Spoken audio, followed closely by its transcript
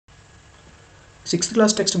Sixth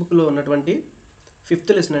class text బుక్లో ఉన్నటువంటి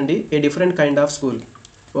fifth lesson అండి, a different kind of school,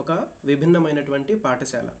 ఒక విభిన్నమైనటువంటి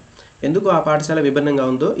పాఠశాల. ఎందుకు ఆ పాఠశాల విభిన్నంగా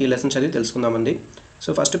ఉందో ఈ లెసన్ చదివి తెలుసుకుందామండి. సో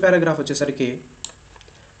ఫస్ట్ పారాగ్రాఫ్ వచ్చేసరికి,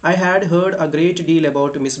 I had heard a great deal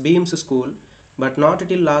about miss beams school but not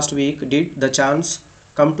till last week did the chance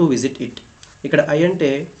come to visit it. ఇక్కడ ఐ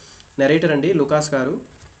అంటే నెరేటర్ అండి, లుకాస్ గారు.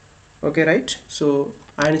 Okay right. సో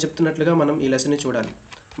ఆయన చెప్తున్నట్లుగా మనం ఈ లెసన్ని చూడాలి.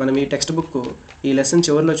 మనం ఈ టెక్స్ట్ బుక్ ఈ లెసన్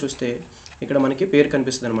చివరిలో చూస్తే ఇక్కడ మనకి పేరు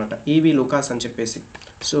కనిపిస్తుంది అనమాట, ఈవి లుకాస్ అని చెప్పేసి.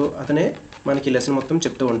 సో అతనే మనకి లెసన్ మొత్తం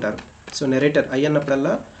చెప్తూ ఉంటారు. సో నెరేటర్ ఐ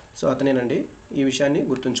అన్నప్పుడల్లా సో అతనేనండి, ఈ విషయాన్ని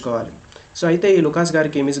గుర్తుంచుకోవాలి. సో అయితే ఈ లుకాస్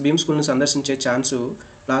గారికి మిస్ బీమ్ స్కూల్ని సందర్శించే ఛాన్సు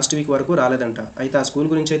లాస్ట్ వీక్ వరకు రాలేదంట. అయితే ఆ స్కూల్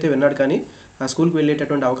గురించి అయితే విన్నాడు, కానీ ఆ స్కూల్కి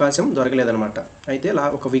వెళ్ళేటటువంటి అవకాశం దొరకలేదనమాట. అయితే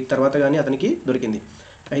ఒక వీక్ తర్వాత కానీ అతనికి దొరికింది.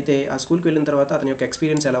 అయితే ఆ స్కూల్కి వెళ్ళిన తర్వాత అతని యొక్క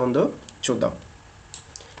ఎక్స్పీరియన్స్ ఎలా ఉందో చూద్దాం.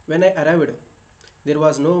 When I arrived there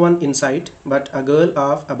was no one in sight but a girl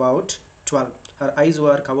of about 12. Her eyes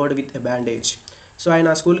were covered with a bandage. So ఆయన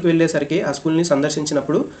ఆ స్కూల్కి వెళ్ళేసరికి, ఆ స్కూల్ని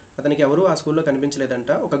సందర్శించినప్పుడు అతనికి ఎవరూ ఆ స్కూల్లో కనిపించలేదంట,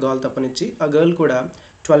 ఒక గర్ల్ తప్పనిచ్చి. ఆ గర్ల్ కూడా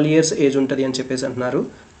 12 years ఏజ్ ఉంటుంది అని చెప్పేసి అంటున్నారు.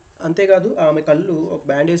 అంతేకాదు ఆమె కళ్ళు ఒక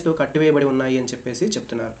బ్యాండేజ్తో కట్టివేయబడి ఉన్నాయి అని చెప్పేసి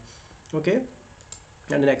చెప్తున్నారు. Okay,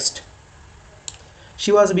 and next,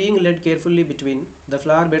 she was being lead carefully between the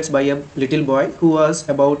flower beds by a little boy who was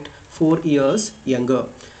about 4 years younger.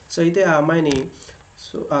 So అయితే ఆ అమ్మాయిని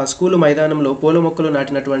సో ఆ స్కూలు మైదానంలో పూల మొక్కలు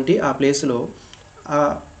నాటినటువంటి ఆ ప్లేస్లో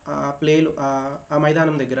ఆ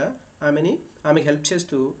మైదానం దగ్గర ఆమెకి హెల్ప్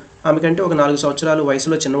చేస్తూ, ఆమెకంటే ఒక 4 సంవత్సరాలు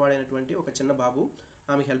వయసులో చిన్నవాడైనటువంటి ఒక చిన్న బాబు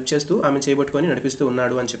ఆమెకి హెల్ప్ చేస్తూ ఆమె చేయబట్టుకొని నడిపిస్తూ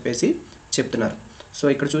ఉన్నాడు అని చెప్పేసి చెప్తున్నారు. సో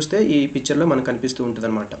ఇక్కడ చూస్తే ఈ పిక్చర్లో మనకు కనిపిస్తూ ఉంటుంది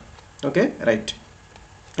అనమాట. Okay right.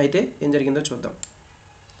 అయితే ఏం జరిగిందో చూద్దాం.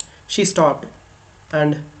 She stopped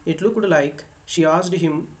and it looked like she asked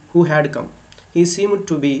him who had come. He seemed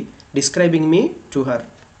to be describing me to her.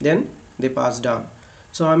 Then they passed on.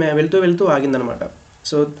 So ఆమె వెళ్తూ ఆగిందనమాట.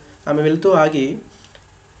 సో ఆమె వెళ్తూ ఆగి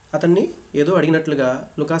అతన్ని ఏదో అడిగినట్లుగా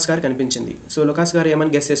లుకాస్ గారు కనిపించింది. సో లుకాస్ గారు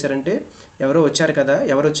ఏమని గెస్ చేశారంటే, ఎవరో వచ్చారు కదా,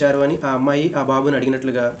 ఎవరు వచ్చారు అని ఆ అమ్మాయి ఆ బాబుని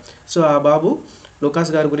అడిగినట్లుగా. సో ఆ బాబు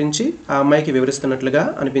లుకాస్ గారి గురించి ఆ అమ్మాయికి వివరిస్తున్నట్లుగా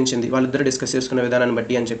అనిపించింది, వాళ్ళిద్దరు డిస్కస్ చేసుకున్న విధానాన్ని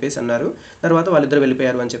బట్టి అని చెప్పేసి అన్నారు. తర్వాత వాళ్ళిద్దరు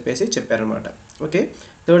వెళ్ళిపోయారు అని చెప్పేసి చెప్పారనమాట. ఓకే,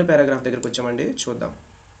 థర్డ్ పారాగ్రాఫ్ దగ్గరకు వచ్చామండి, చూద్దాం.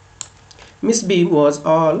 Miss Beam was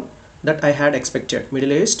all that I had expected,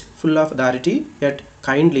 middle-aged, full of authority, yet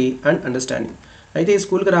kindly and understanding. అయితే ఈ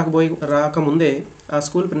స్కూల్కి రాకముందే ఆ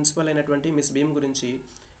స్కూల్ ప్రిన్సిపల్ అయినటువంటి మిస్ బీమ్ గురించి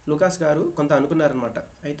లుకాస్ గారు కొంత అనుకున్నారనమాట.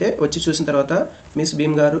 అయితే వచ్చి చూసిన తర్వాత మిస్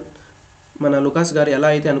బీమ్ గారు మన లుకాస్ గారు ఎలా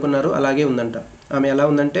అయితే అనుకున్నారో అలాగే ఉందంట. ఆమె ఎలా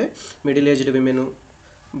ఉందంటే, మిడిల్ ఏజ్డ్ విమెను,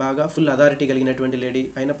 బాగా ఫుల్ అథారిటీ కలిగినటువంటి లేడీ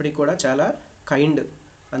అయినప్పటికీ కూడా చాలా కైండ్,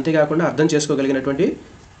 అంతేకాకుండా అర్థం చేసుకోగలిగినటువంటి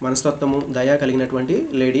మనస్తత్వము, దయా కలిగినటువంటి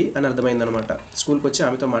లేడీ అని అర్థమైందనమాట స్కూల్కి వచ్చి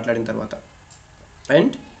ఆమెతో మాట్లాడిన తర్వాత.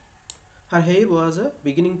 And her hair was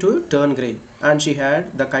beginning to turn grey and she had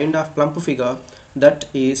the kind of plump figure that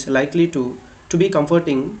is likely to be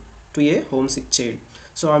comforting to A home sick child.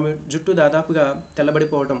 So ఆమె జుట్టు దాదాపుగా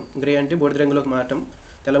తెల్లబడిపోవడం, గ్రే అంటే బూడిద రంగులోకి మారటం,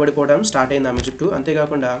 తెల్లబడిపోవడం స్టార్ట్ అయింది ఆమె జుట్టు.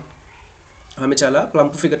 అంతేకాకుండా ఆమె చాలా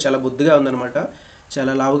ప్లంప్ ఫిగర్, చాలా బొద్దుగా ఉందన్నమాట,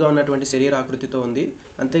 చాలా లావుగా ఉన్నటువంటి శరీర ఆకృతితో ఉంది.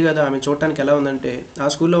 అంతేకాదు ఆమె చూడటానికి ఎలా ఉందంటే, ఆ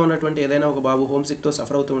స్కూల్లో ఉన్నటువంటి ఏదైనా ఒక బాబు హోమ్ సిక్తో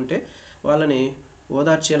సఫర్ అవుతూ ఉంటే వాళ్ళని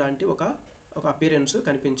ఓదార్చేలాంటి ఒక అపీరెన్స్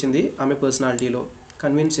కనిపించింది ఆమె పర్సనాలిటీలో.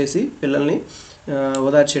 కన్విన్స్ చేసి పిల్లల్ని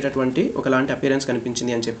ఓదార్చేటటువంటి ఒకలాంటి అపీరెన్స్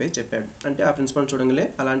కనిపించింది అని చెప్పి చెప్పాడు. అంటే ఆ ప్రిన్సిపల్ చూడంగానే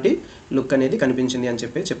అలాంటి లుక్ అనేది కనిపించింది అని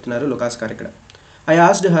చెప్పి చెప్తున్నారు లుకాస్ గారు ఇక్కడ. I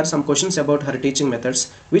asked her some questions about her teaching methods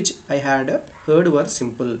which I had heard were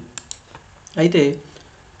simple. అయితే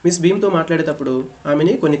మిస్ బీమ్తో మాట్లాడేటప్పుడు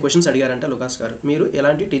ఆమెని కొన్ని క్వశ్చన్స్ అడిగారంట లుకాస్ గారు, మీరు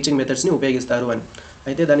ఎలాంటి టీచింగ్ మెథడ్స్ని ఉపయోగిస్తారు అని.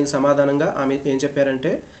 అయితే దానికి సమాధానంగా ఆమె ఏం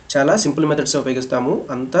చెప్పారంటే, చాలా సింపుల్ మెథడ్స్ ఉపయోగిస్తాము,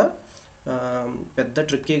 అంత పెద్ద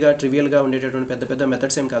ట్రివియల్గా ఉండేటటువంటి పెద్ద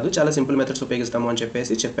మెథడ్స్ ఏం కాదు, చాలా సింపుల్ మెథడ్స్ ఉపయోగిస్తాము అని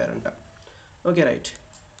చెప్పేసి చెప్పారంట. Okay right.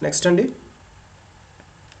 నెక్స్ట్ అండి,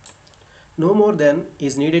 no more than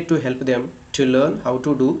is needed to help them to learn how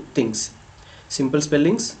to do things, simple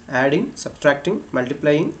spellings, adding, subtracting,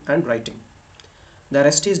 multiplying and writing. The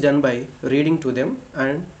rest is done by reading to them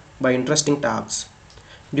and by interesting tasks,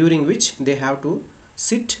 during which they have to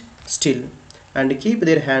sit still and keep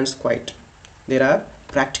their hands quiet. There are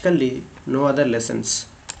practically no other lessons.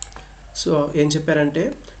 So ఏం చెప్పారంటే,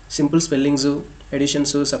 simple spellings,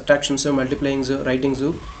 editions, subtractions, మల్టిప్లయింగ్స్, writings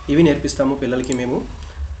ఇవి నేర్పిస్తాము పిల్లలకి మేము.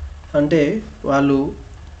 అంటే వాళ్ళు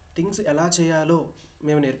things ఎలా చేయాలో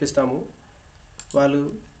మేము నేర్పిస్తాము, వాళ్ళు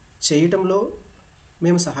చేయటంలో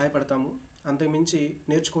మేము సహాయపడతాము, అంతకుమించి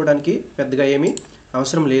నేర్చుకోవడానికి పెద్దగా ఏమీ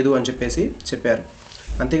అవసరం లేదు అని చెప్పేసి చెప్పారు.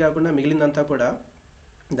 అంతేకాకుండా మిగిలిందంతా కూడా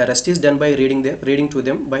the rest is done by reading to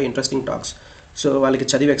them by interesting talks. So వాళ్ళకి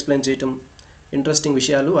చదివి ఎక్స్ప్లెయిన్ చేయటం, ఇంట్రెస్టింగ్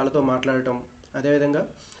విషయాలు వాళ్ళతో మాట్లాడటం, అదేవిధంగా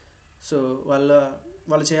సో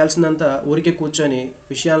వాళ్ళు చేయాల్సిందంతా ఊరికే కూర్చొని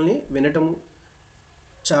విషయాల్ని వినటము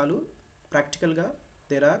చాలు, ప్రాక్టికల్గా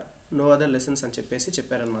there are no other lessons అని చెప్పేసి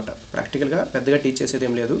చెప్పారనమాట. ప్రాక్టికల్గా పెద్దగా టీచ్ చేసేది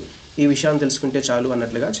ఏం లేదు, ఈ విషయాన్ని తెలుసుకుంటే చాలు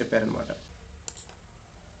అన్నట్లుగా చెప్పారనమాట.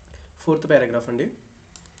 4th పారాగ్రాఫ్ అండి.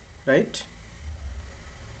 Right,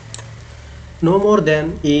 no more than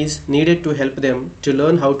is needed to help them to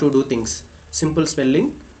learn how to do things. Simple spelling,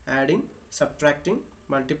 adding, subtracting,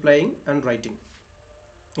 multiplying and writing.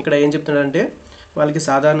 ఇక్కడ ఏం చెప్తున్నాడంటే వాళ్ళకి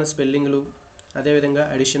సాధారణ స్పెల్లింగ్లు, అదేవిధంగా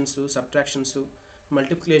అడిషన్స్, సబ్ట్రాక్షన్స్,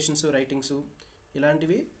 మల్టిప్లికేషన్స్, రైటింగ్స్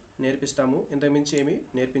ఇలాంటివి నేర్పిస్తాము, ఇంతకుమించి ఏమీ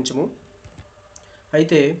నేర్పించము.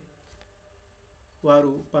 అయితే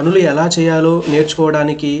వారు పనులు ఎలా చేయాలో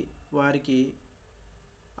నేర్చుకోవడానికి వారికి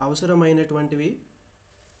అవసరమైనటువంటివి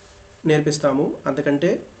నేర్పిస్తాము, అంతకంటే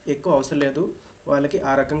ఎక్కువ అవసరం లేదు, వాళ్ళకి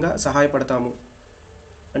ఆ రకంగా సహాయపడతాము.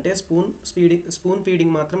 అంటే స్పూన్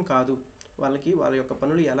ఫీడింగ్ మాత్రం కాదు, వాళ్ళకి వాళ్ళ యొక్క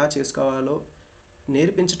పనులు ఎలా చేసుకోవాలో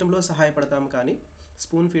నేర్పించడంలో సహాయపడతాము, కానీ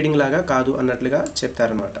స్పూన్ ఫీడింగ్ లాగా కాదు అన్నట్లుగా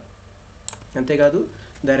చెప్తారనమాట. అంతేకాదు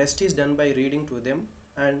the rest is done by reading to them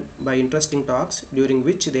and by interesting talks during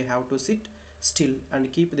which they have to SIT still and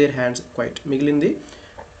keep their hands quiet. మిగిలింది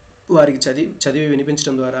వారికి చదివి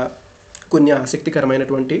వినిపించడం ద్వారా, కొన్ని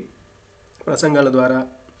ఆసక్తికరమైనటువంటి ప్రసంగాల ద్వారా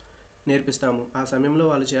నేర్పిస్తాము. ఆ సమయంలో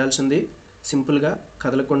వాళ్ళు చేయాల్సింది సింపుల్గా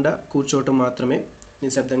కదలకుండా కూర్చోవటం మాత్రమే,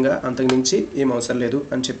 నిశ్శబ్దంగా, అంతకుమించి ఏం అవసరం లేదు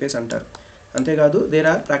అని చెప్పేసి అంటారు. అంతేకాదు there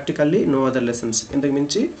are practically no other lessons,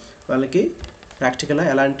 ఇంతకుమించి వాళ్ళకి ప్రాక్టికల్గా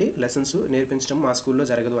ఎలాంటి లెసన్స్ నేర్పించడం మా స్కూల్లో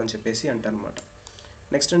జరగదు అని చెప్పేసి అంటారనమాట.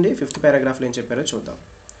 నెక్స్ట్ అండి 5th పారాగ్రాఫ్లో ఏం చెప్పారో చూద్దాం.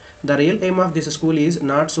 The real aim of this school is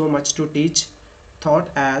not so much to teach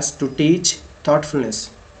thought as to teach thoughtfulness,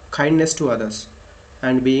 kindness to others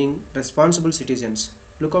and being responsible citizens.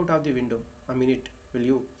 Look out of the window a minute, will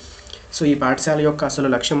you? So ఈ పాఠశాల యొక్క అసలు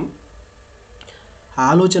లక్ష్యం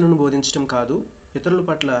ఆలోచనను బోధించడం కాదు, ఇతరుల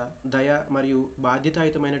పట్ల దయ మరియు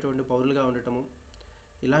బాధ్యతాయుతమైనటువంటి పౌరులుగా ఉండటము,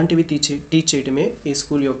 ఇలాంటివి టీచ్ చేయటమే ఈ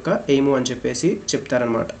స్కూల్ యొక్క ఎయిము అని చెప్పేసి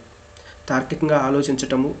చెప్తారనమాట. తార్కికంగా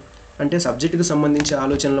ఆలోచించటము అంటే సబ్జెక్టుకు సంబంధించి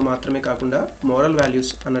ఆలోచనలు మాత్రమే కాకుండా మోరల్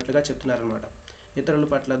వాల్యూస్ అన్నట్లుగా చెప్తున్నారనమాట. ఇతరుల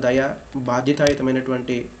పట్ల దయ,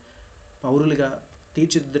 బాధ్యతాయుతమైనటువంటి పౌరులుగా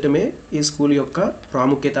తీర్చిదిద్దటమే ఈ స్కూల్ యొక్క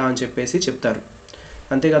ప్రాముఖ్యత అని చెప్పేసి చెప్తారు.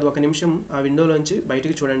 అంతేకాదు ఒక నిమిషం ఆ విండోలోంచి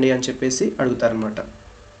బయటికి చూడండి అని చెప్పేసి అడుగుతారనమాట.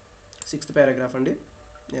 6th పారాగ్రాఫ్ అండి.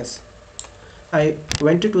 Yes, I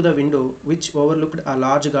went to the window which overlooked a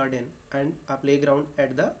large garden and a play ground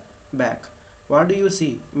at the back. What do you see,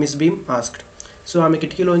 miss beam asked. So ఆమె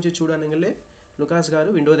కిటికీలోంచి చూడనగానే లుకాస్ గారు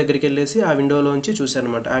విండో దగ్గరికి వెళ్ళేసి ఆ విండోలోంచి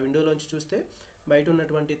చూశారనమాట. ఆ విండోలోంచి చూస్తే బయట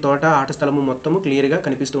ఉన్నటువంటి తోట, ఆట స్థలము మొత్తము క్లియర్గా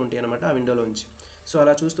కనిపిస్తూ ఉంటాయి అనమాట ఆ విండోలోంచి. సో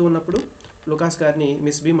అలా చూస్తూ ఉన్నప్పుడు లుకాస్ గారిని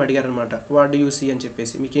miss beam అడిగారనమాట, what do you see అని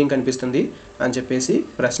చెప్పేసి, మీకేం కనిపిస్తుంది అని చెప్పేసి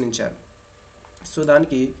ప్రశ్నించారు. సో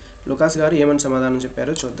దానికి లుకాస్ గారు ఏమని సమాధానం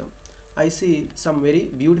చెప్పారో చూద్దాం. I see some very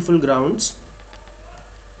beautiful grounds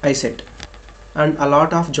I set and a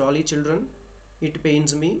lot of jolly children. It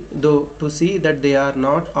pains me though to see that they are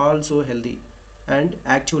not all so healthy and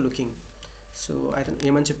active looking. So అయితే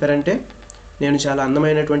ఏమని చెప్పారంటే, నేను చాలా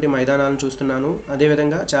అందమైనటువంటి మైదానాలను చూస్తున్నాను,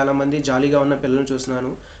 అదేవిధంగా చాలామంది జాలీగా ఉన్న పిల్లలను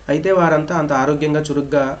చూస్తున్నాను, అయితే వారంతా అంత ఆరోగ్యంగా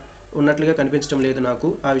చురుగ్గా ఉన్నట్లుగా కనిపించడం లేదు నాకు,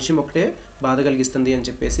 ఆ విషయం ఒకటే బాధ కలిగిస్తుంది అని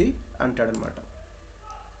చెప్పేసి అంటాడనమాట.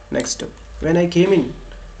 Next, when I came in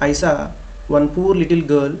I saw one poor little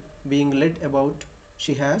girl being lead about,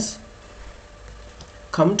 she has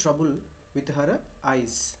come trouble with her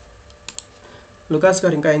ice. Lukas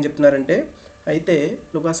గారు ఇంకా ఏం చెప్తున్నారంటే, అయితే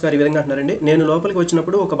లుకాస్ గారు ఈ విధంగా అంటున్నారండి, నేను లోపలికి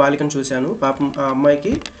వచ్చినప్పుడు ఒక బాలికను చూశాను, పాపం ఆ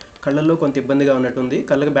అమ్మాయికి కళ్ళల్లో కొంత ఇబ్బందిగా ఉన్నట్టుంది,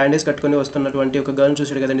 కళ్ళకి బ్యాండేజ్ కట్టుకొని వస్తున్నటువంటి ఒక గర్ల్ని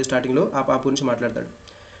చూసాడు కదండి స్టార్టింగ్లో, ఆ పాప గురించి మాట్లాడతాడు.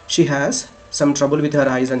 She has some trouble with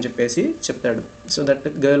her ice అని చెప్పేసి చెప్తాడు. So that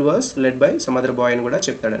girl was led by some other bye అని కూడా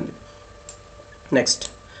చెప్తాడండి. Next,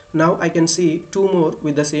 now I can see 2 more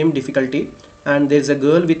with the same difficulty and there is a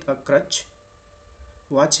girl with a crutch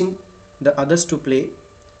watching the others to play.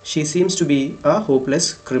 She seems to be a hopeless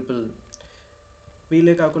cripple.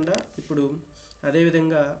 వీళ్ళే కాకుండా ఇప్పుడు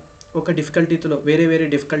అదేవిధంగా ఒక డిఫికల్టీతో వేరే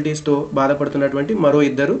డిఫికల్టీస్తో బాధపడుతున్నటువంటి మరో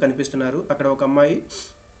 2 కనిపిస్తున్నారు. అక్కడ ఒక అమ్మాయి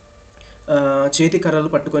చేతి కర్రలు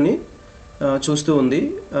పట్టుకొని చూస్తూ ఉంది,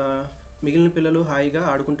 మిగిలిన పిల్లలు హాయిగా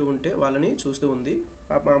ఆడుకుంటూ ఉంటే వాళ్ళని చూస్తూ ఉంది.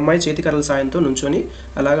 ఆ అమ్మాయి చేతి కర్రల సాయంతో నుంచొని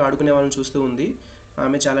అలాగ ఆడుకునే వాళ్ళని చూస్తూ ఉంది.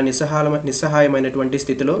 ఆమె చాలా నిస్సహాయమైనటువంటి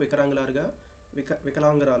స్థితిలో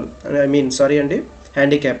వికలాంగురాలు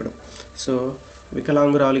హ్యాండిక్యాప్డ్, సో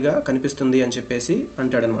వికలాంగురాలుగా కనిపిస్తుంది అని చెప్పేసి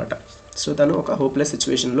అంటాడనమాట. సో తను ఒక హోప్లెస్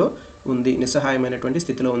సిచ్యువేషన్లో ఉంది, నిస్సహాయమైనటువంటి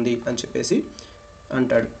స్థితిలో ఉంది అని చెప్పేసి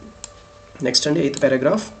అంటాడు. నెక్స్ట్ అండి 8th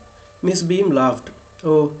paragraph. Miss beam laughed.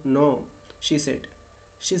 Oh no, she said,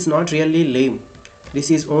 she is not really lame,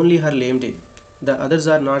 this is only her lame day, the others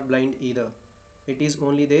are not blind either. It is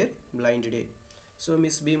only there blind day. So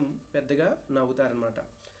miss Bhim పెద్దగా నవ్వుతారనమాట.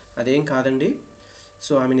 అదేం కాదండి,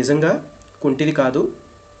 so ఆమె నిజంగా కుంటిది కాదు,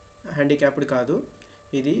 handicapped కాదు,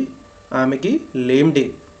 ఇది ఆమెకి lame day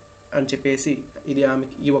అని చెప్పేసి, ఇది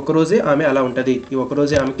ఆమెకి ఈ ఒక్కరోజే ఆమె అలా ఉంటుంది, ఈ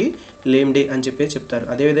ఒక్కరోజే ఆమెకి లేమ్ డే అని చెప్పేసి చెప్తారు.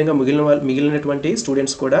 అదేవిధంగా మిగిలినటువంటి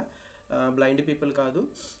స్టూడెంట్స్ కూడా బ్లైండ్ పీపుల్ కాదు,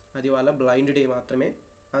 అది వాళ్ళ బ్లైండ్ డే మాత్రమే.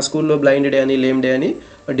 ఆ స్కూల్లో బ్లైండ్ డే అని, లేమ్ డే అని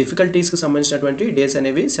డిఫికల్టీస్కి సంబంధించినటువంటి డేస్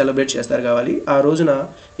అనేవి సెలబ్రేట్ చేస్తారు కావాలి. ఆ రోజున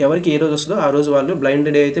ఎవరికి ఏ రోజు వస్తుందో ఆ రోజు వాళ్ళు బ్లైండ్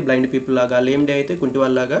డే అయితే బ్లైండ్ పీపుల్ లాగా, లేమ్ డే అయితే కుంటి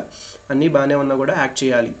వాళ్ళలాగా అన్నీ బాగానే ఉన్నా కూడా యాక్ట్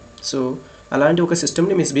చేయాలి. సో అలాంటి ఒక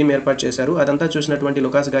సిస్టమ్ని మిస్ భీమ్ ఏర్పాటు చేశారు. అదంతా చూసినటువంటి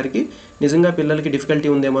లుకాస్ గారికి నిజంగా పిల్లలకి డిఫికల్టీ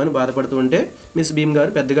ఉందేమో అని బాధపడుతూ ఉంటే మిస్ భీమ్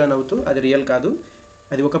గారు పెద్దగా నవ్వుతూ అది రియల్ కాదు,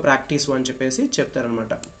 అది ఒక ప్రాక్టీస్ అని చెప్పేసి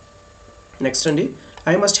చెప్తారనమాట. నెక్స్ట్ అండి,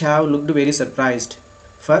 I must have looked very surprised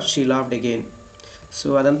for she laughed again. So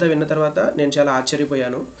అదంతా విన్న తర్వాత నేను చాలా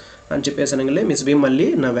ఆశ్చర్యపోయాను అని చెప్పేసి అనగానే మిస్ భీమ్ మళ్ళీ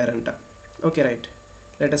నవ్వారంట. Okay right,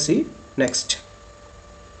 let us see next.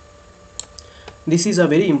 This is a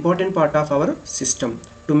very important part of our system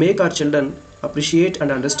to make our children appreciate and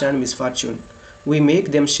understand misfortune. We make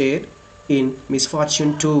them share in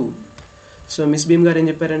misfortune too. So miss Bhim గారు ఏం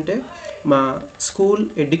చెప్పారంటే, మా school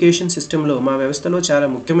education సిస్టంలో, మా వ్యవస్థలో చాలా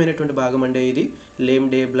ముఖ్యమైనటువంటి భాగం అండి ఇది లేమ్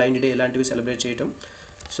డే, బ్లైండ్ డే ఇలాంటివి సెలబ్రేట్ చేయటం.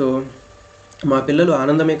 సో మా పిల్లలు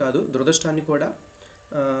ఆనందమే కాదు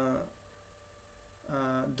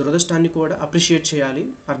దురదృష్టాన్ని కూడా అప్రిషియేట్ చేయాలి,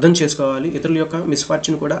 అర్థం చేసుకోవాలి, ఇతరుల యొక్క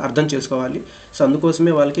మిస్ఫార్చ్యూన్ కూడా అర్థం చేసుకోవాలి. సో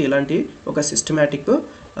అందుకోసమే వాళ్ళకి ఇలాంటి ఒక సిస్టమేటిక్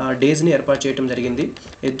డేస్ని ఏర్పాటు చేయడం జరిగింది.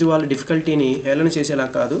 ఎదుటి వాళ్ళ డిఫికల్టీని హేళన చేసేలా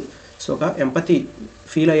కాదు, సో ఒక ఎంపతి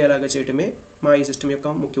ఫీల్ అయ్యేలాగా చేయటమే మా ఈ సిస్టమ్ యొక్క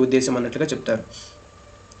ముఖ్య ఉద్దేశం అన్నట్లుగా చెప్తారు.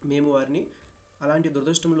 మేము వారిని అలాంటి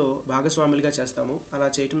దురదృష్టంలో భాగస్వాములుగా చేస్తాము. అలా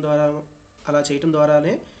చేయటం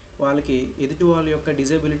ద్వారానే వాళ్ళకి ఎదుటి వాళ్ళ యొక్క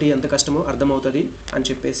డిజేబిలిటీ ఎంత కష్టమో అర్థమవుతుంది అని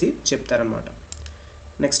చెప్పేసి చెప్తారనమాట.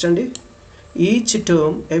 నెక్స్ట్ అండి, each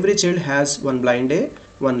term every child has one blind day,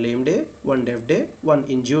 one lame day, one deaf day, one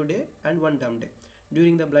injured day and one dumb day.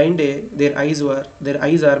 During the blind day their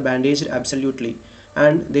eyes are bandaged absolutely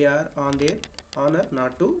and they are on their honor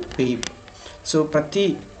not to weep. So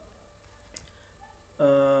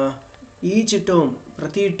each term,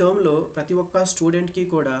 ప్రతి టర్మ్లో ప్రతి ఒక్క స్టూడెంట్కి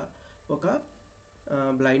కూడా ఒక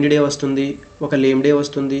blind day వస్తుంది, ఒక lame day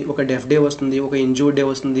వస్తుంది, ఒక డెఫ్ డే వస్తుంది, ఒక ఇంజూర్డ్ డే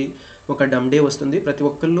వస్తుంది, ఒక డమ్ డే వస్తుంది. ప్రతి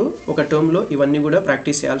ఒక్కళ్ళు ఒక టర్మ్లో ఇవన్నీ కూడా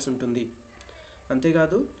ప్రాక్టీస్ చేయాల్సి ఉంటుంది.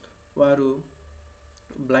 అంతేకాదు వారు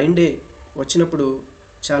బ్లైండ్ డే వచ్చినప్పుడు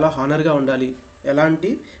చాలా హానర్గా ఉండాలి.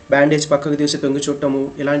 ఎలాంటి బ్యాండేజ్ పక్కకు తీసి తొంగి చుట్టము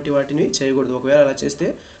ఇలాంటి వాటిని చేయకూడదు. ఒకవేళ అలా చేస్తే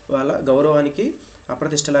వాళ్ళ గౌరవానికి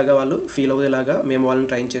అప్రతిష్టలాగా వాళ్ళు ఫీల్ అయ్యేలాగా మేము వాళ్ళని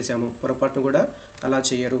ట్రైన్ చేశాము, పొరపాటును కూడా అలా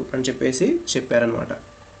చేయరు అని చెప్పేసి చెప్పారనమాట.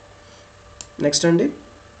 నెక్స్ట్ అండి,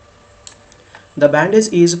 the bandage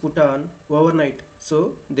is put on over night so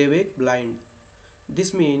they Wake blind.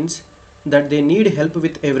 This means that they need help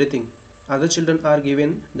with everything. Other children are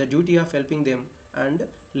given the duty of helping them and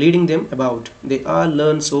leading them about. They all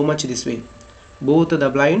learn so much this way, both the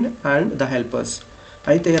blind and the helpers.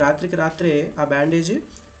 అయితే రాత్రికి రాత్రే ఆ bandage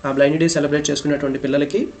ఆ blind day celebrate చేసుకున్నటువంటి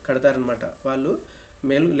పిల్లలకి కడతారనమాట. వాళ్ళు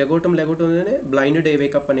లెగవటంలోనే blind day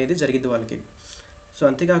wake up అనేది జరిగింది వాళ్ళకి. సో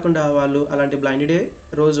అంతేకాకుండా వాళ్ళు అలాంటి బ్లైండ్ డే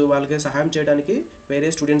రోజు వాళ్ళకి సహాయం చేయడానికి వేరే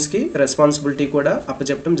స్టూడెంట్స్కి రెస్పాన్సిబిలిటీ కూడా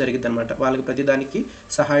అప్పచెప్పడం జరిగింది అనమాట, వాళ్ళకి ప్రతిదానికి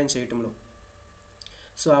సహాయం చేయటంలో.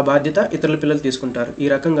 సో ఆ బాధ్యత ఇతరుల పిల్లలు తీసుకుంటారు. ఈ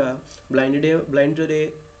రకంగా బ్లైండ్ డే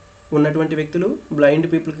ఉన్నటువంటి వ్యక్తులు, బ్లైండ్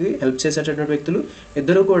పీపుల్కి హెల్ప్ చేసేటటువంటి వ్యక్తులు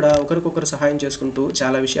ఇద్దరు కూడా ఒకరికొకరు సహాయం చేసుకుంటూ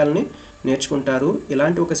చాలా విషయాలని నేర్చుకుంటారు.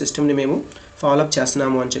 ఇలాంటి ఒక సిస్టమ్ని మేము ఫాలోఅప్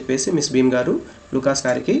చేస్తున్నాము అని చెప్పేసి మిస్ భీమ్ గారు లుకాస్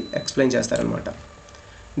గారికి ఎక్స్ప్లెయిన్ చేస్తారనమాట.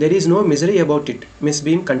 There is no misery about it, Miss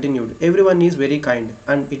Beam continued. Everyone is very kind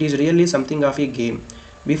and it is really something of a game.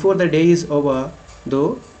 Before the day is over,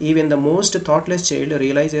 though, even the most thoughtless child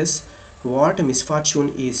realizes what misfortune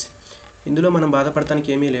is. ఇందులో మనం బాధపడటానికి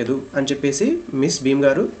ఏమీ లేదు అని చెప్పేసి miss Bhim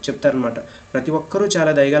గారు చెప్తారనమాట. ప్రతి ఒక్కరూ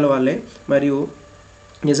చాలా దయగల వాళ్ళే, మరియు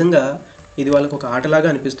నిజంగా ఇది వాళ్ళకు ఒక ఆటలాగా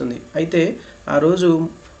అనిపిస్తుంది. అయితే ఆ రోజు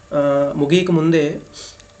ముగియక ముందే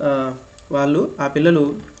వాళ్ళు ఆ పిల్లలు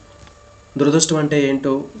దురదృష్టం అంటే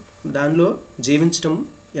ఏంటో, దానిలో జీవించడం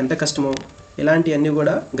ఎంత కష్టమో ఇలాంటివన్నీ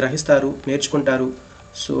కూడా గ్రహిస్తారు, నేర్చుకుంటారు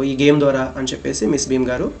సో ఈ గేమ్ ద్వారా అని చెప్పేసి మిస్ భీమ్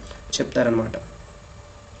గారు చెప్తారనమాట.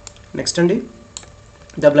 నెక్స్ట్ అండి,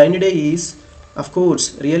 the blind day is of course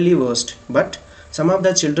really worst, but some of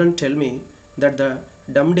the children tell me that the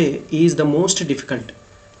dumb day is the most difficult.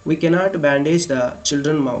 We cannot bandage the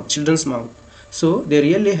children's mouth, so they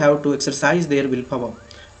really have to exercise their will power.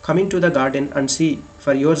 Coming to the garden and see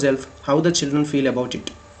for yourself how the children feel about it.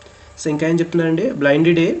 So ఇంకా ఏం చెప్తున్నారంటే, blind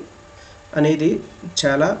day అనేది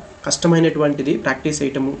చాలా కష్టమైనటువంటిది practice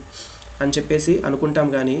చేయటము. అని చెప్పేసి అనుకుంటాం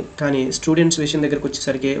కానీ స్టూడెంట్స్ విషయం దగ్గరికి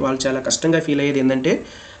వచ్చేసరికి వాళ్ళు చాలా కష్టంగా ఫీల్ అయ్యేది ఏంటంటే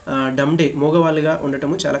డమ్ డే, మోగవాళ్ళుగా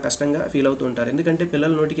ఉండటము చాలా కష్టంగా ఫీల్ అవుతూ ఉంటారు. ఎందుకంటే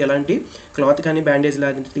పిల్లల నోటికి ఎలాంటి క్లాత్ కానీ బ్యాండేజ్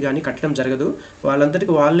లాంటిది కానీ కట్టడం జరగదు.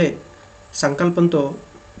 వాళ్ళంతటికి వాళ్ళే సంకల్పంతో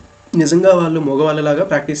నిజంగా వాళ్ళు మగవాళ్ళలాగా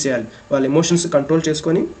ప్రాక్టీస్ చేయాలి. వాళ్ళ ఎమోషన్స్ కంట్రోల్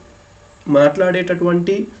చేసుకొని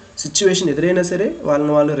మాట్లాడేటటువంటి సిచ్యువేషన్ ఎదురైనా సరే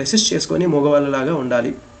వాళ్ళని వాళ్ళు రెసిస్ట్ చేసుకొని మగవాళ్ళలాగా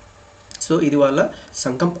ఉండాలి. సో ఇది వాళ్ళ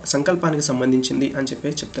సంకల్పానికి సంబంధించింది అని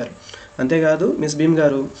చెప్పేసి చెప్తారు. అంతేకాదు మిస్ బీమ్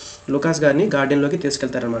గారు లూకాస్ గారిని గార్డెన్లోకి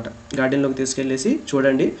తీసుకెళ్తారనమాట. గార్డెన్లోకి తీసుకెళ్ళేసి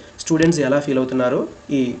చూడండి స్టూడెంట్స్ ఎలా ఫీల్ అవుతున్నారో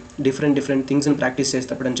ఈ డిఫరెంట్ థింగ్స్ని ప్రాక్టీస్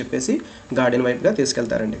చేసేటప్పుడు అని చెప్పేసి గార్డెన్ వైపుగా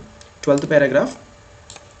తీసుకెళ్తారండి. 12th paragraph.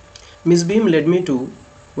 Miss Beam led me to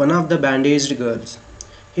one of the bandaged girls.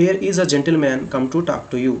 Here is a gentleman come to talk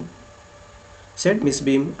to you, said Miss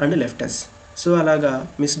Beam and left us. So అలాగా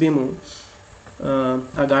miss beam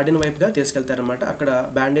ఆ garden వైపుగా తీసుకెళ్తారనమాట. అక్కడ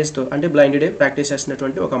బ్యాండేజ్తో అంటే blind day practice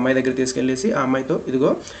చేస్తున్నటువంటి ఒక అమ్మాయి దగ్గర తీసుకెళ్ళేసి ఆ అమ్మాయితో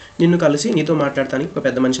ఇదిగో నిన్ను కలిసి నీతో మాట్లాడటానికి ఒక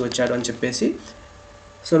పెద్ద మనిషి వచ్చాడు అని చెప్పేసి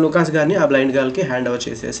సో లూకాస్ గారిని ఆ బ్లైండ్ గర్ల్కి హ్యాండ్ ఓవర్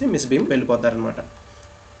చేసేసి miss beam వెళ్ళిపోతారనమాట.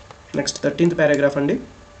 Next 13th paragraph అండి.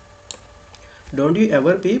 Don't you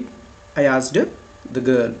ever peep? I asked the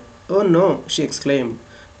girl. Oh no, she exclaimed.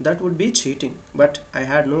 That would be cheating. But I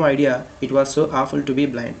had no idea it was so awful to be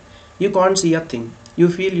blind. You can't see a thing. You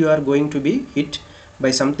feel you are going to be hit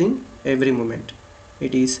by something every moment.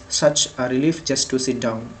 It is such a relief just to sit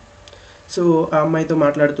down. So ఆ అమ్మాయితో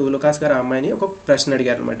మాట్లాడుతూ లుకాస్ గారు ఆ అమ్మాయిని ఒక ప్రశ్న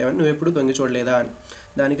అడిగారు అనమాట. నువ్వు ఎప్పుడు తొంగి చూడలేదా అని.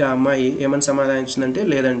 దానికి ఆ అమ్మాయి ఏమని సమాధానించిందంటే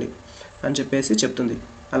లేదండి అని చెప్పేసి చెప్తుంది.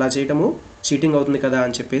 అలా చేయటము చీటింగ్ అవుతుంది కదా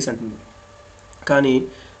అని చెప్పేసి అంటుంది. కానీ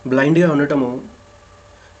బ్లైండ్గా ఉండటము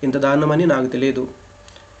ఇంత దారుణమని నాకు తెలియదు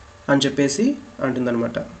అని చెప్పేసి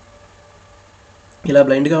అంటుందన్నమాట. ఇలా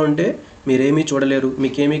బ్లైండ్గా ఉంటే మీరేమీ చూడలేరు,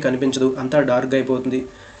 మీకేమీ కనిపించదు, అంతా డార్క్గా అయిపోతుంది.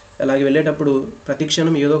 అలాగే వెళ్ళేటప్పుడు ప్రతి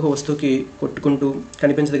క్షణం ఏదో ఒక వస్తువుకి కొట్టుకుంటూ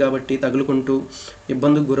కనిపించదు కాబట్టి తగులుకుంటూ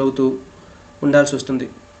ఇబ్బందికి గురవుతూ ఉండాల్సి వస్తుంది.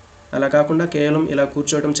 అలా కాకుండా కేవలం ఇలా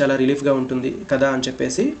కూర్చోవడం చాలా రిలీఫ్గా ఉంటుంది కదా అని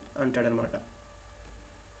చెప్పేసి అంటాడనమాట.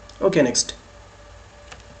 Okay next.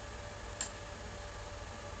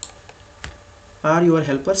 Are your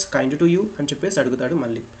helpers kind to you అని చెప్పేసి అడుగుతాడు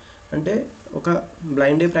మళ్ళీ. అంటే ఒక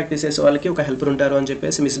బ్లైండ్ డే ప్రాక్టీస్ చేసే వాళ్ళకి ఒక హెల్పర్ ఉంటారు అని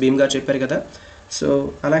చెప్పేసి మిస్ బీమ్ గారు చెప్పారు కదా. సో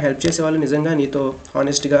అలా హెల్ప్ చేసే వాళ్ళు నిజంగా నీతో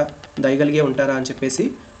హానెస్ట్గా దయగలిగే ఉంటారా అని చెప్పేసి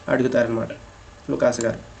అడుగుతారనమాట లుకాస్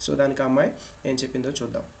గారు. సో దానికి ఆ అమ్మాయి ఏం చెప్పిందో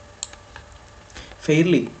చూద్దాం.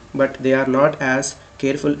 Fairly but they are not as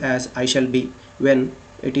careful as I shall be when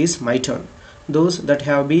it is my turn. Those that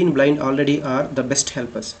have been blind already are the best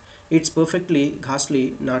helpers. It's perfectly ghastly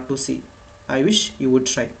not to see. I wish you would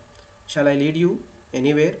try. Shall I lead you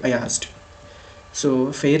anywhere? I asked. So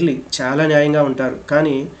fairly చాలా న్యాయంగా ఉంటారు,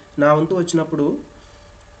 కానీ నా వంతు వచ్చినప్పుడు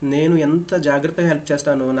నేను ఎంత జాగ్రత్తగా హెల్ప్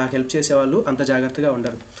చేస్తానో నాకు హెల్ప్ చేసేవాళ్ళు అంత జాగ్రత్తగా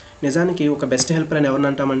ఉండరు. నిజానికి ఒక బెస్ట్ హెల్పర్ అని ఎవరిని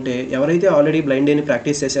అంటామంటే ఎవరైతే ఆల్రెడీ బ్లైండ్ డేని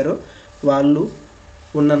ప్రాక్టీస్ చేశారో వాళ్ళు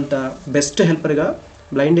ఉన్నంత బెస్ట్ హెల్పర్గా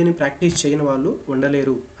బ్లైండ్ డేని ప్రాక్టీస్ చేయని వాళ్ళు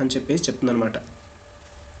ఉండలేరు అని చెప్పేసి చెప్తుందనమాట.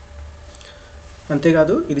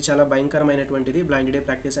 అంతేకాదు ఇది చాలా భయంకరమైనటువంటిది బ్లైండ్ డే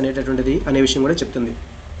ప్రాక్టీస్ అనేటటువంటిది అనే విషయం కూడా చెప్తుంది.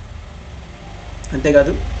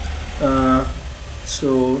 అంతేకాదు సో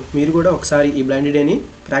మీరు కూడా ఒకసారి ఈ బ్లైండ్ డేని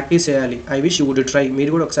ప్రాక్టీస్ చేయాలి. I wish you would try.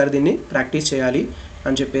 మీరు కూడా ఒకసారి దీన్ని ప్రాక్టీస్ చేయాలి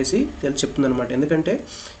అని చెప్పేసి చెప్తుందనమాట. ఎందుకంటే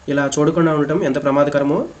ఇలా చూడకుండా ఉండటం ఎంత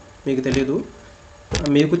ప్రమాదకరమో మీకు తెలియదు.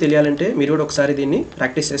 మీకు తెలియాలంటే మీరు కూడా ఒకసారి దీన్ని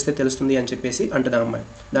ప్రాక్టీస్ చేస్తే తెలుస్తుంది అని చెప్పేసి అంటుంది ఆ అమ్మాయి.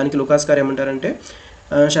 దానికి లుకాస్ గారు ఏమంటారంటే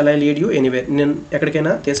shall I lead you anywhere. నేను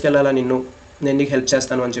ఎక్కడికైనా తీసుకెళ్లాలా నేను నీకు హెల్ప్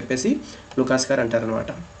చేస్తాను అని చెప్పేసి లుకాస్ గారు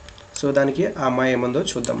అంటారనమాట. సో దానికి ఆ అమ్మాయి ఏముందో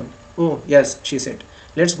చూద్దామని. ఓ yes she said,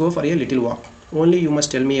 let's go for a little walk. Only you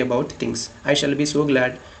must tell me about things. I shall be so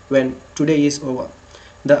glad when today is over.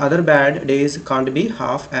 The other bad days can't be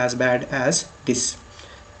half as bad as this.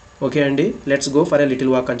 Okay అండి, let's go for a little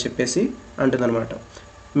walk అని చెప్పేసి అంటుందన్నమాట.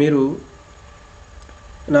 మీరు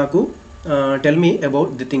నాకు tell me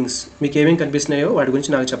about the things, మీకు ఏమేమి కనిపిస్తున్నాయో వాటి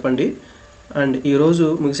గురించి నాకు చెప్పండి. అండ్ ఈరోజు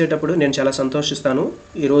ముగిసేటప్పుడు నేను చాలా సంతోషిస్తాను.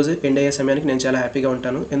 ఈరోజు ఎండ్ అయ్యే సమయానికి నేను చాలా హ్యాపీగా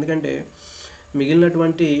ఉంటాను. ఎందుకంటే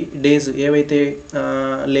మిగిలినటువంటి డేస్ ఏవైతే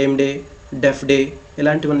లేమ్ డే, డెఫ్ డే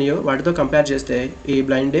ఇలాంటివి ఉన్నాయో వాటితో కంపేర్ చేస్తే ఈ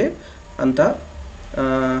బ్లైండ్ డే అంతా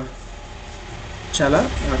చాలా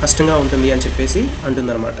కష్టంగా ఉంటుంది అని చెప్పేసి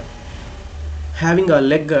అంటుందన్నమాట. Having a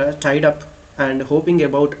leg tied up and hoping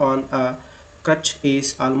about on a creche is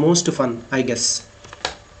almost fun I guess.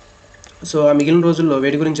 So ఆ మిగిలిన రోజుల్లో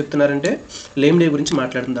వేడి గురించి చెప్తున్నారంటే లేమ్ డే గురించి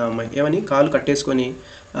మాట్లాడుతుంది ఆ అమ్మాయి. ఏమని కాలు కట్టేసుకొని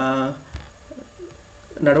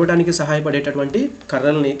నడవడానికి సహాయపడేటటువంటి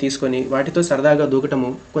కర్రల్ని తీసుకొని వాటితో సరదాగా దూకటము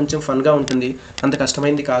కొంచెం ఫన్గా ఉంటుంది, అంత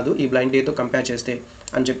కష్టమైంది కాదు ఈ బ్లైండ్ డేతో కంపేర్ చేస్తే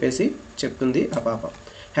అని చెప్పేసి చెప్తుంది ఆ పాప.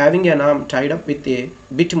 Having an arm tied up with a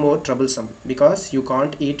bit more troublesome because you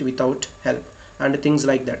can't eat without help and things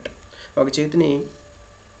like that. ఒక చేతిని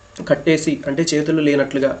కట్టేసి, అంటే చేతులు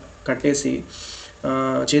లేనట్లుగా కట్టేసి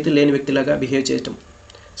చేతులు లేని వ్యక్తిలాగా బిహేవ్ చేయటం.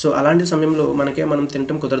 సో అలాంటి సమయంలో మనం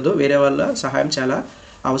తినటం కుదరదు, వేరే వాళ్ళ సహాయం చాలా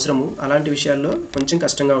అవసరము, అలాంటి విషయాల్లో కొంచెం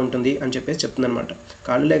కష్టంగా ఉంటుంది అని చెప్పేసి చెప్తుందనమాట.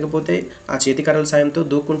 కాళ్ళు లేకపోతే ఆ చేతి కర్రల సాయంతో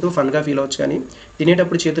దూక్కుంటూ ఫన్గా ఫీల్ అవ్వచ్చు, కానీ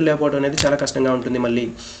తినేటప్పుడు చేతులు లేకపోవడం అనేది చాలా కష్టంగా ఉంటుంది మళ్ళీ.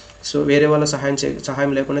 సో వేరే వాళ్ళ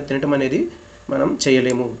సహాయం లేకుండా తినటం అనేది మనం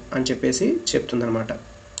చేయలేము అని చెప్పేసి చెప్తుందనమాట.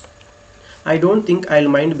 I don't think I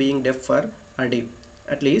will mind being deaf for a day,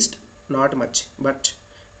 at least not much, but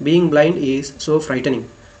being blind is so frightening.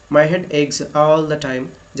 My head X all the time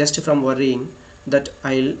just from worrying that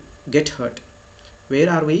I will get hurt. Where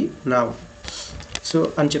are we now? So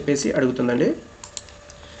అని చెప్పేసి అడుగుతుందండి.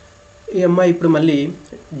 ఈ అమ్మాయి ఇప్పుడు మళ్ళీ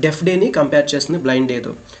డెఫ్ డేని compare చేస్తుంది blind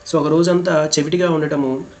డేతో. So ఒక రోజంతా చెవిటిగా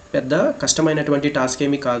ఉండటము పెద్ద కష్టమైనటువంటి టాస్క్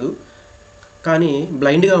ఏమీ కాదు, కానీ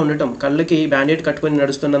బ్లైండ్గా ఉండటం, కళ్ళకి బ్యాండేడ్ కట్టుకొని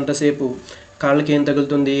నడుస్తున్నంతసేపు కాళ్ళకి ఏం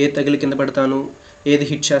తగులుతుంది, ఏది తగిలి కింద పడతాను, ఏది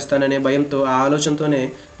హిట్ చేస్తాననే భయంతో, ఆ ఆలోచనతోనే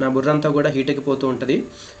నా బుర్రంతా కూడా హీట్ ఎక్కిపోతూ ఉంటుంది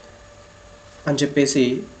అని చెప్పేసి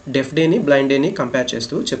డెఫ్ డేని బ్లైండ్ డేని కంపేర్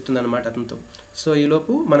చేస్తూ చెప్తుందన్నమాట అతనితో. సో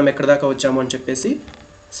ఈలోపు మనం ఎక్కడి దాకా వచ్చాము అని చెప్పేసి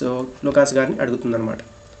సో లుకాస్ గారిని అడుగుతుందన్నమాట.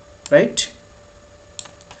 Right,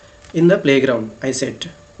 in the play ground I set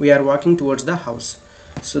we are walking towards the house.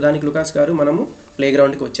 So దానికి లుకాస్ గారు మనము ప్లే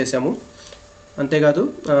గ్రౌండ్కి వచ్చేసాము, అంతేకాదు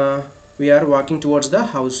we are walking towards the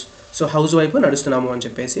house, so house వైపు నడుస్తున్నాము అని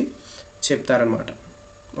చెప్పేసి చెప్తారనమాట.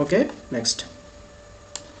 Okay, next.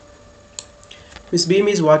 Miss beam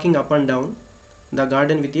is walking up and down the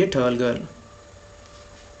garden with a టర్ల్ girl.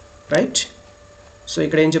 Right, so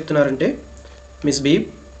ఇక్కడ ఏం చెప్తున్నారంటే miss beam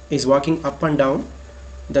is walking up and down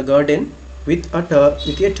the garden with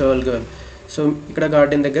a టర్ల్ girl. So ఇక్కడ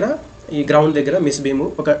garden దగ్గర, ఈ గ్రౌండ్ దగ్గర miss beam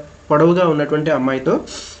ఒక పొడవుగా ఉన్నటువంటి అమ్మాయితో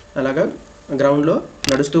అలాగా గ్రౌండ్లో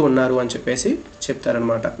నడుస్తూ ఉన్నారు అని చెప్పేసి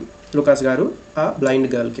చెప్తారనమాట లుకాస్ గారు ఆ బ్లైండ్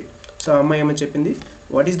గర్ల్కి. సో ఆ అమ్మాయి ఏమని చెప్పింది,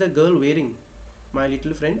 what is the girl wearing my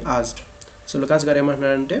little friend asked. So Lukas గారు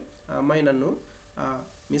ఏమంటున్నారంటే, ఆ అమ్మాయి నన్ను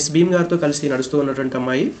మిస్ బీమ్ గారితో కలిసి నడుస్తూ ఉన్నటువంటి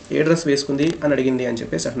అమ్మాయి ఏ డ్రెస్ వేసుకుంది అని అడిగింది అని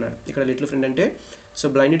చెప్పేసి అంటున్నాడు. ఇక్కడ లిటిల్ ఫ్రెండ్ అంటే సో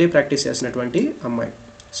బ్లైండ్ డే ప్రాక్టీస్ చేసినటువంటి అమ్మాయి.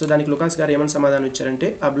 సో దానికి లుకాస్ గారు ఏమని సమాధానం ఇచ్చారంటే,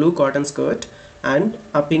 ఆ బ్లూ కాటన్ స్కర్ట్ అండ్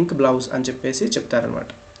ఆ పింక్ బ్లౌజ్ అని చెప్పేసి చెప్తారనమాట.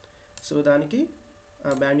 సో దానికి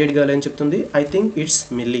బ్యాండెడ్ గర్ల్ ఏం చెప్తుంది, I think it's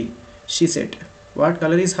milli. She said what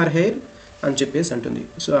colour is her hair అని చెప్పేసి అంటుంది.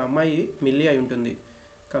 సో ఆ అమ్మాయి మిల్లీ అయి ఉంటుంది,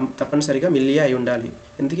 తప్పనిసరిగా మిల్లీ అయి ఉండాలి.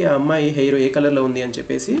 ఎందుకు ఆ అమ్మాయి హెయిర్ ఏ కలర్లో ఉంది అని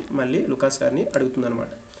చెప్పేసి మళ్ళీ లుకాస్ గారిని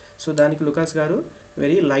అడుగుతుందనమాట. సో దానికి లుకాస్ గారు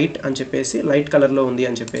వెరీ లైట్ అని చెప్పేసి, లైట్ కలర్లో ఉంది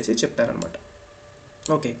అని చెప్పేసి చెప్తారనమాట.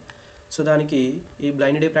 ఓకే, సో దానికి ఈ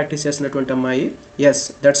బ్లైండ్ డే ప్రాక్టీస్ చేసినటువంటి అమ్మాయి, yes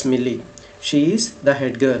that's milli, she is the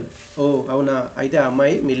head girl. ఓ అవునా, అయితే ఆ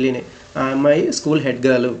అమ్మాయి మిల్లీనే, ఆ అమ్మాయి స్కూల్ హెడ్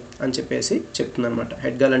గర్ల్ అని చెప్పేసి చెప్తుందనమాట.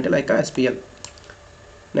 హెడ్ గర్ల్ అంటే like SPL.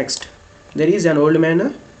 Next, there is an old man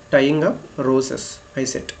tying up roses I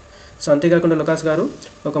set. So అంతేకాకుండా లుకాస్ గారు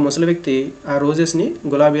ఒక ముసలి వ్యక్తి ఆ రోజెస్ని,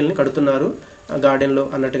 గులాబీలని కడుతున్నారు ఆ గార్డెన్లో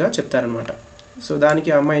అన్నట్టుగా చెప్తారనమాట. సో దానికి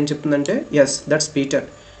ఆ అమ్మాయి ఏం చెప్తుందంటే, yes that's Peter,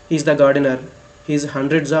 is the gardener, is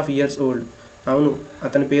hundreds of years old. అవును,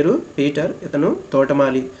 అతని పేరు పీటర్, ఇతను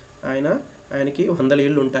తోటమాలి, ఆయనకి 100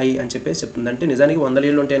 ఏళ్ళు ఉంటాయి అని చెప్పేసి చెప్తుంది. అంటే నిజానికి 100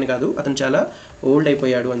 ఏళ్ళు ఉంటాయని కాదు, అతను చాలా ఓల్డ్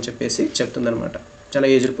అయిపోయాడు అని చెప్పేసి చెప్తుందనమాట, చాలా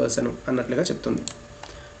ఏజ్డ్ పర్సన్ అన్నట్లుగా చెప్తుంది.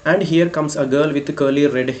 And here comes a girl with curly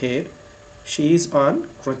red hair, she is on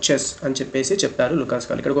crutches అని చెప్పేసి చెప్తారు లుకాస్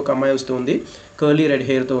గారు. ఇక్కడికి ఒక అమ్మాయి వస్తుంది, కర్లీ రెడ్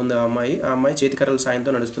హెయిర్తో ఉంది ఆ అమ్మాయి చేతికర్రల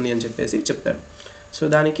సాయంతో నడుస్తుంది అని చెప్పేసి చెప్తారు. సో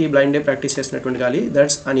దానికి బ్లైండ్ డే ప్రాక్టీస్ చేసినటువంటి గాలి,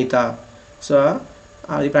 దట్స్ అనిత. సో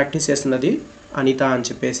అది ప్రాక్టీస్ చేస్తున్నది అనిత అని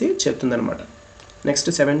చెప్పేసి చెప్తుందనమాట. నెక్స్ట్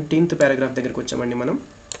 17th పారాగ్రాఫ్ దగ్గరికి వచ్చామండి మనం.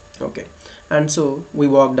 Okay, and so we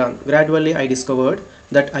walked on. Gradually I discovered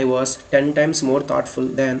that I was 10 times more thoughtful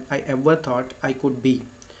than I ever thought I could be.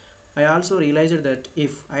 I also realized that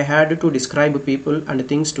if I had to describe people and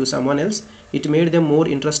things to someone else, it made them more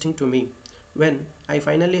interesting to me. When I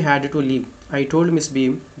finally had to leave, I told Miss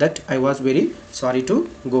Beam that I was very sorry to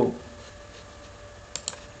go.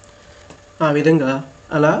 ఆ విధంగా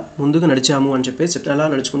అలా ముందుకు నడిచాము అని చెప్పేసి అలా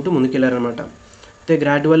నడుచుకుంటూ ముందుకెళ్ళారనమాట. అయితే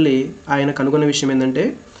gradually ఆయన కనుగొన్న విషయం ఏంటంటే,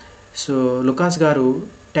 సో లుకాస్ గారు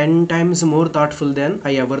 10 times more thoughtful than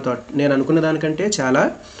I ever thought, నేను అనుకున్న దానికంటే చాలా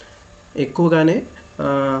ఎక్కువగానే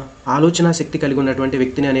ఆలోచన శక్తి కలిగి ఉన్నటువంటి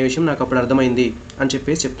వ్యక్తిని అనే విషయం నాకు అప్పుడు అర్థమైంది అని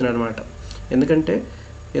చెప్పేసి చెప్తున్నారు అనమాట.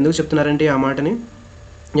 ఎందుకు చెప్తున్నారంటే ఆ మాటని,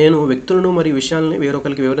 నేను వ్యక్తులను మరియు విషయాలని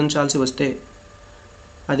వేరొకరికి వివరించాల్సి వస్తే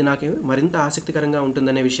అది నాకు మరింత ఆసక్తికరంగా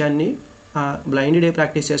ఉంటుందనే విషయాన్ని ఆ బ్లైండ్ డే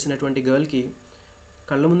ప్రాక్టీస్ చేసినటువంటి గర్ల్కి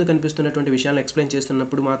కళ్ళ ముందు కనిపిస్తున్నటువంటి విషయాలను ఎక్స్ప్లెయిన్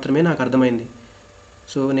చేస్తున్నప్పుడు మాత్రమే నాకు అర్థమైంది.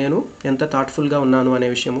 సో నేను ఎంత థాట్ఫుల్గా ఉన్నాను అనే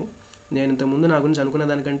విషయము, నేను ఇంతకుముందు నా గురించి అనుకున్న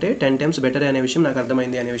దానికంటే 10 times బెటర్ అనే విషయం నాకు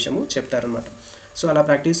అర్థమైంది అనే విషయము చెప్తారనమాట. సో అలా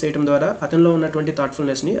ప్రాక్టీస్ చేయడం ద్వారా అతనిలో ఉన్నటువంటి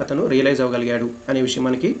థాట్ఫుల్నెస్ని అతను రియలైజ్ అవ్వగలిగాడు అనే విషయం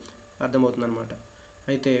మనకి అర్థమవుతుందన్నమాట.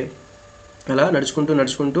 అయితే అలా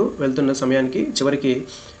నడుచుకుంటూ వెళ్తున్న సమయానికి చివరికి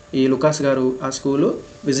ఈ లుకాస్ గారు ఆ స్కూలు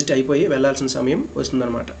విజిట్ అయిపోయి వెళ్ళాల్సిన సమయం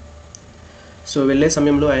వస్తుందన్నమాట. సో వెళ్ళే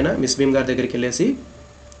సమయంలో ఆయన మిస్ బీమ్ గారి దగ్గరికి వెళ్ళేసి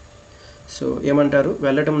సో ఏమంటారు,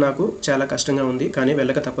 వెళ్ళటం నాకు చాలా కష్టంగా ఉంది కానీ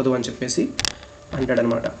వెళ్ళక తప్పదు అని చెప్పేసి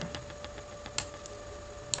అంటాడనమాట.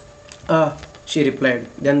 She replied,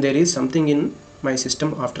 then there is something in my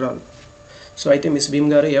system after all. So అయితే మిస్ బీమ్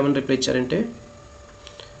గారు ఏమని రిప్లై ఇచ్చారంటే,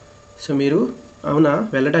 సో మీరు అవునా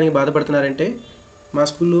వెళ్ళడానికి బాధపడుతున్నారంటే మా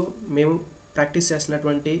స్కూల్లో మేము ప్రాక్టీస్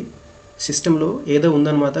చేస్తున్నటువంటి సిస్టంలో ఏదో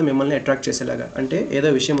ఉందన్నమాట మిమ్మల్ని అట్రాక్ట్ చేసేలాగా. అంటే ఏదో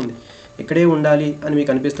విషయం ఉంది, ఇక్కడే ఉండాలి అని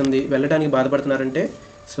మీకు అనిపిస్తుంది, వెళ్ళడానికి బాధపడుతున్నారంటే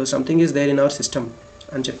so something is there in our system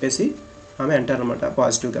అని చెప్పేసి ఆమె అంటారనమాట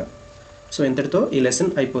పాజిటివ్గా. సో ఇంతటితో ఈ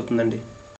లెసన్ అయిపోతుందండి.